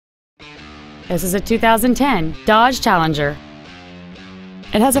This is a 2010 Dodge Challenger.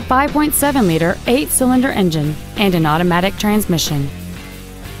 It has a 5.7-liter 8-cylinder engine and an automatic transmission.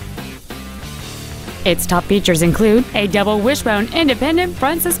 Its top features include a double wishbone independent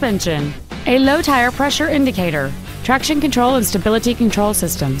front suspension, a low tire pressure indicator, traction control and stability control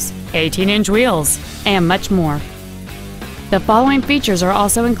systems, 18-inch wheels, and much more. The following features are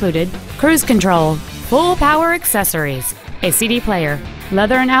also included: cruise control, full power accessories, a CD player,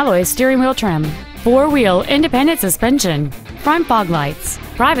 leather and alloy steering wheel trim, 4-wheel independent suspension, front fog lights,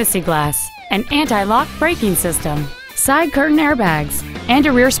 privacy glass, an anti-lock braking system, side curtain airbags, and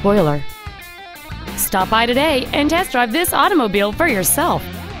a rear spoiler. Stop by today and test drive this automobile for yourself.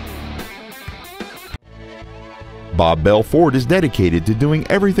 Bob Bell Ford is dedicated to doing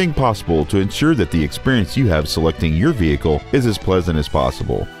everything possible to ensure that the experience you have selecting your vehicle is as pleasant as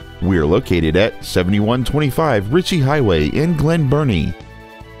possible. We are located at 7125 Ritchie Highway in Glen Burnie.